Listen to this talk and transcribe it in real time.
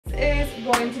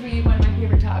going to be one of my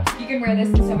favorite tops. You can wear this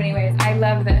in so many ways. I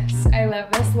love this. I love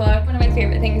this look. One of my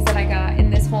favorite things that I got in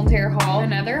this whole entire haul.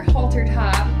 Another halter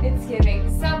top. It's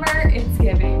giving summer. It's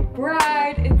giving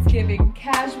bride. It's giving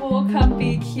casual,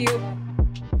 comfy, cute.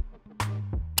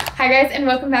 Hi guys, and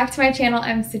welcome back to my channel.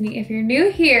 I'm Sydney. If you're new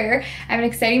here, I have an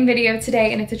exciting video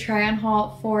today, and it's a try-on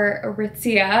haul for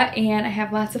Aritzia, and I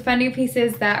have lots of fun new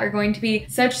pieces that are going to be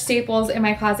such staples in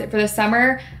my closet for the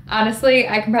summer. Honestly,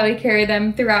 I can probably carry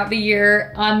them throughout the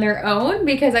year on their own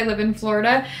because I live in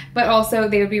Florida, but also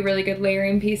they would be really good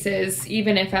layering pieces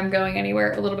even if I'm going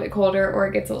anywhere a little bit colder or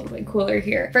it gets a little bit cooler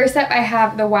here. First up, I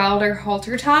have the Wilder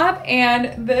halter top,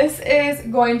 and this is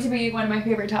going to be one of my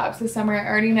favorite tops this summer. I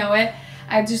already know it.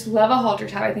 I just love a halter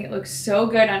top. I think it looks so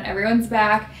good on everyone's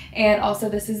back, and also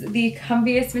this is the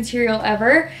comfiest material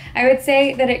ever. I would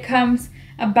say that it comes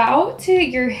about to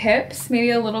your hips, maybe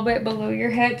a little bit below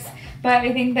your hips, but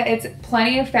I think that it's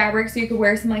plenty of fabric, so you could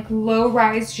wear some like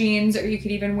low-rise jeans, or you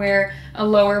could even wear a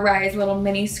lower-rise little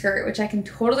mini skirt, which I can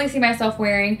totally see myself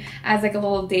wearing as like a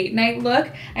little date night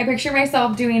look. I picture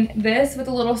myself doing this with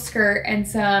a little skirt and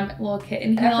some little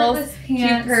kitten heels,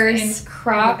 cute purse,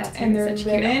 cropped, and they're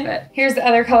linen. Here's the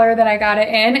other color that I got it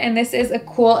in, and this is a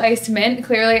cool iced mint.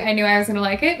 Clearly, I knew I was gonna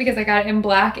like it because I got it in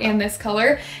black and this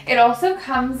color. It also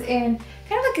comes in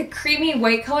kind of like a creamy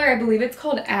white color. I believe it's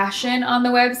called Ashen on the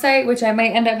website, which I might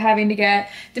end up having to get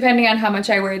depending on how much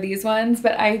I wear these ones,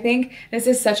 but I think this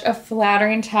is such a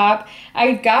flattering top.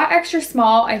 I got extra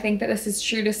small. I think that this is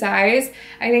true to size.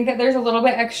 I think that there's a little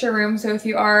bit extra room, so if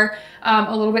you are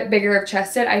a little bit bigger of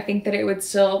chested, I think that it would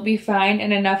still be fine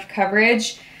and enough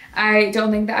coverage. I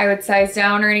don't think that I would size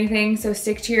down or anything, so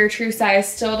stick to your true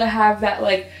size still to have that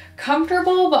like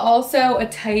comfortable but also a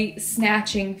tight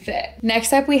snatching fit.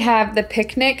 Next up, we have the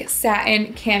Picnic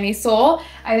Satin Camisole.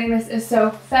 I think this is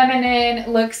so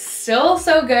feminine, looks still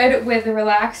so good with a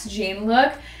relaxed jean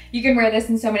look. You can wear this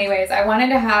in so many ways. I wanted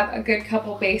to have a good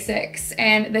couple basics,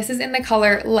 and this is in the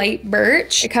color Light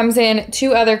Birch. It comes in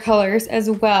two other colors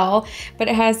as well, but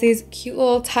it has these cute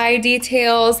little tie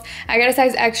details. I got a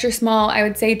size extra small, I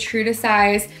would say true to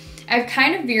size. I've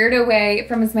kind of veered away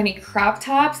from as many crop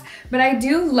tops, but I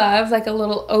do love like a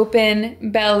little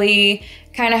open belly,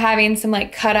 kind of having some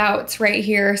like cutouts right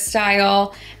here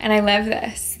style, and I love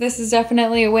this. This is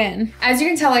definitely a win. As you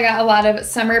can tell, I got a lot of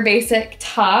summer basic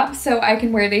tops, so I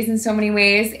can wear these in so many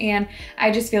ways, and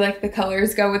I just feel like the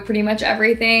colors go with pretty much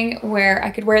everything, where I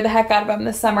could wear the heck out of them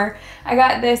this summer. I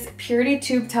got this Purity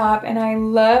tube top, and I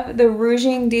love the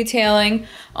ruching detailing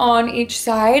on each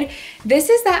side. This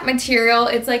is that material.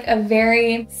 It's like a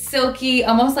very silky,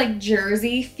 almost like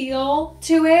jersey feel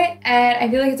to it, and I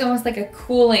feel like it's almost like a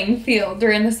cooling feel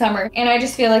during the summer, and I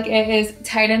just feel like it is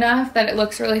tight enough that it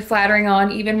looks really flattering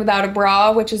on even without a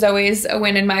bra, which is always a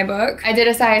win in my book. I did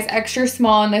a size extra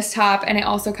small in this top, and it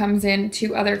also comes in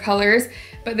two other colors,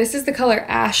 but this is the color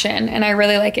Ashen, and I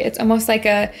really like it. It's almost like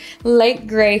a light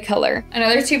gray color.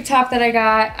 Another tube top that I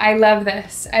got, I love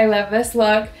this. I love this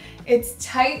look. It's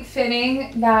tight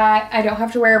fitting that I don't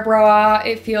have to wear a bra.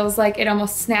 It feels like it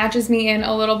almost snatches me in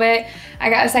a little bit. I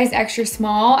got a size extra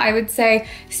small. I would say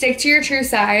stick to your true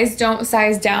size. Don't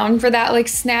size down for that like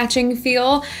snatching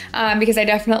feel, because I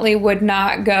definitely would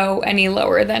not go any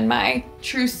lower than my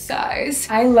true size.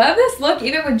 I love this look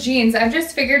even with jeans. I've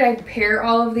just figured I'd pair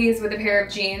all of these with a pair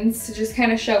of jeans to just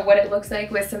kind of show what it looks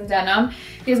like with some denim,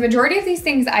 because majority of these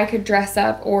things I could dress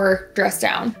up or dress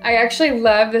down. I actually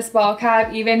love this ball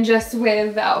cap even just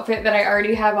with the outfit that I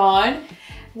already have on.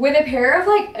 With a pair of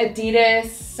like Adidas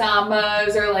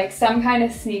Sambas or like some kind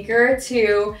of sneaker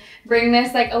to bring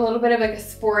this like a little bit of like a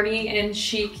sporty and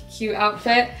chic, cute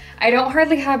outfit. I don't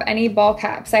hardly have any ball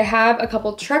caps. I have a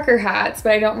couple trucker hats,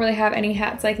 but I don't really have any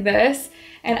hats like this.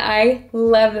 And I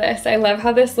love this. I love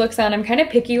how this looks on. I'm kind of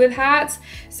picky with hats,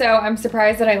 so I'm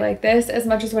surprised that I like this as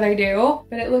much as what I do,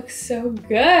 but it looks so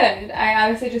good. I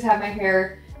honestly just have my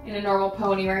hair in a normal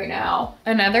pony right now.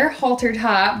 Another halter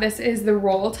top, this is the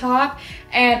roll top,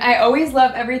 and I always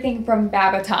love everything from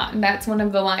Babaton. That's one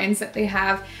of the lines that they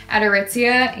have at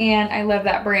Aritzia, and I love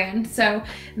that brand. So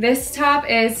this top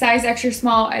is size extra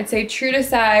small, I'd say true to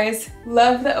size.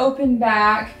 Love the open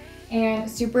back and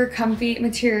super comfy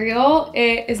material.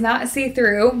 It is not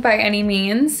see-through by any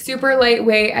means. Super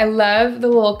lightweight. I love the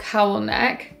little cowl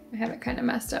neck. I have it kind of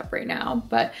messed up right now,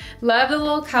 but love the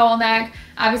little cowl neck.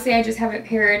 Obviously, I just have it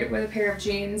paired with a pair of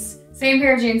jeans. Same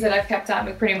pair of jeans that I've kept on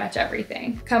with pretty much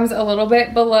everything. Comes a little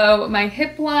bit below my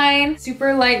hip line.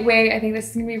 Super lightweight. I think this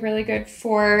is gonna be really good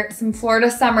for some Florida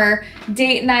summer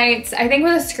date nights. I think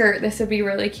with a skirt, this would be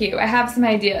really cute. I have some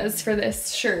ideas for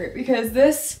this shirt because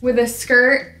this with a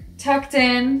skirt tucked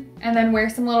in, and then wear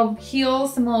some little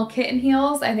heels, some little kitten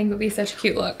heels. I think would be such a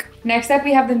cute look. Next up,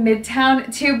 we have the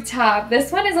Midtown tube top.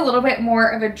 This one is a little bit more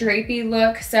of a drapey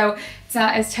look, so it's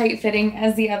not as tight fitting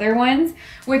as the other ones,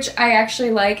 which I actually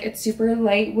like. It's super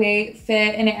lightweight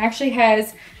fit, and it actually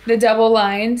has the double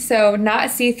line, so not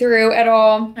see-through at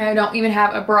all. I don't even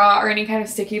have a bra or any kind of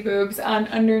sticky boobs on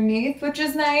underneath, which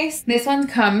is nice. This one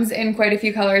comes in quite a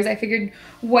few colors. I figured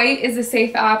white is a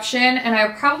safe option, and I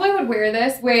probably would wear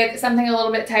this with something a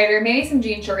little bit tighter. Maybe some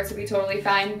jean shorts would be totally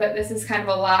fine, but this is kind of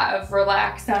a lot of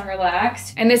relaxed on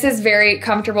relaxed. And this is very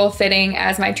comfortable fitting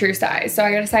as my true size. So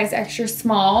I got a size extra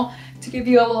small to give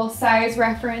you a little size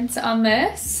reference on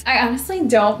this. I honestly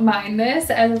don't mind this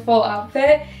as a full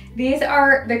outfit. These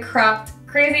are the cropped.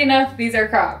 Crazy enough, these are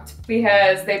cropped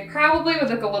because they probably would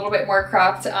look a little bit more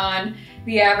cropped on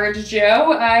the average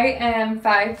Joe. I am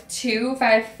 5'2",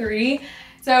 5'3",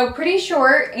 so pretty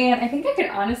short, and I think I could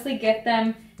honestly get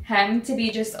them hemmed to be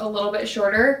just a little bit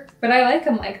shorter, but I like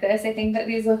them like this. I think that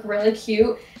these look really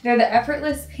cute. They're the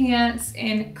effortless pants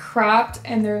in cropped,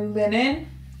 and they're linen.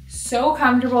 So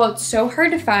comfortable. It's so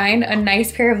hard to find a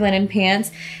nice pair of linen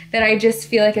pants that I just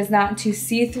feel like is not too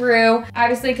see-through.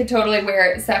 Obviously could totally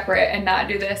wear it separate and not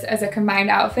do this as a combined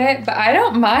outfit, but I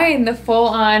don't mind the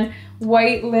full-on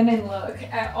white linen look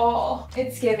at all.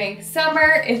 It's giving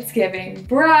summer, it's giving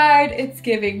bride, it's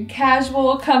giving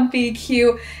casual, comfy,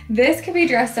 cute. This could be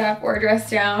dressed up or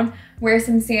dressed down. Wear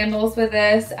some sandals with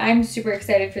this. I'm super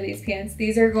excited for these pants.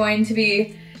 These are going to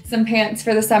be some pants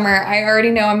for the summer. I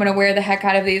already know I'm gonna wear the heck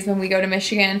out of these when we go to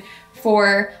Michigan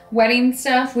for wedding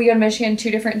stuff. We go to Michigan 2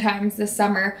 different times this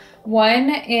summer. One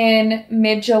in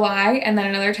mid-July and then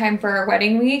another time for our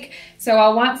wedding week. So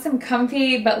I'll want some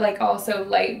comfy but like also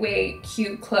lightweight,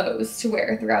 cute clothes to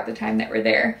wear throughout the time that we're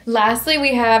there. Lastly,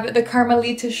 we have the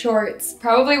Carmelita shorts.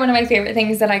 Probably one of my favorite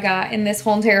things that I got in this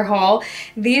whole entire haul.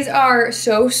 These are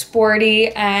so sporty,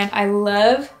 and I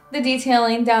love the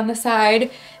detailing down the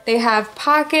side. They have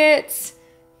pockets.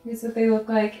 Here's what they look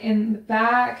like in the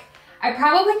back. I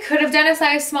probably could have done a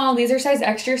size small. These are size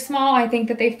extra small. I think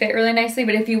that they fit really nicely,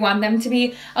 but if you want them to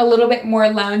be a little bit more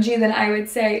loungy, then I would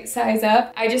say size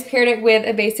up. I just paired it with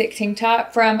a basic tank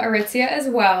top from Aritzia as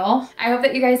well. I hope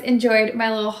that you guys enjoyed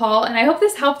my little haul, and I hope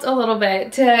this helped a little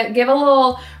bit to give a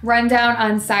little rundown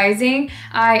on sizing.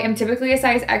 I am typically a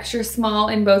size extra small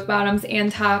in both bottoms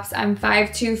and tops. I'm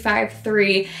 5'2",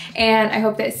 5'3", and I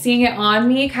hope that seeing it on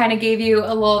me kind of gave you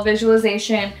a little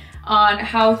visualization on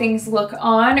how things look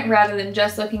on rather than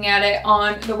just looking at it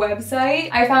on the website.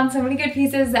 I found so many good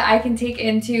pieces that I can take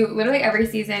into literally every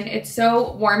season. It's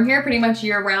so warm here pretty much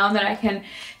year round that I can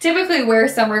typically wear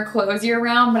summer clothes year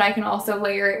round, but I can also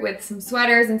layer it with some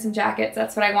sweaters and some jackets.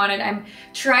 That's what I wanted. I'm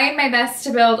trying my best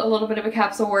to build a little bit of a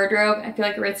capsule wardrobe. I feel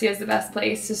like Aritzia is the best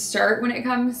place to start when it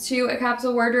comes to a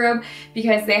capsule wardrobe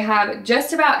because they have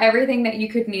just about everything that you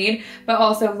could need, but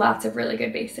also lots of really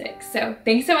good basics. So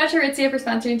thanks so much Aritzia for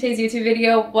sponsoring today's YouTube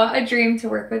video. What a dream to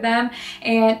work with them,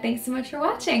 and thanks so much for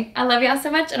watching. I love y'all so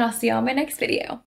much, and I'll see y'all in my next video.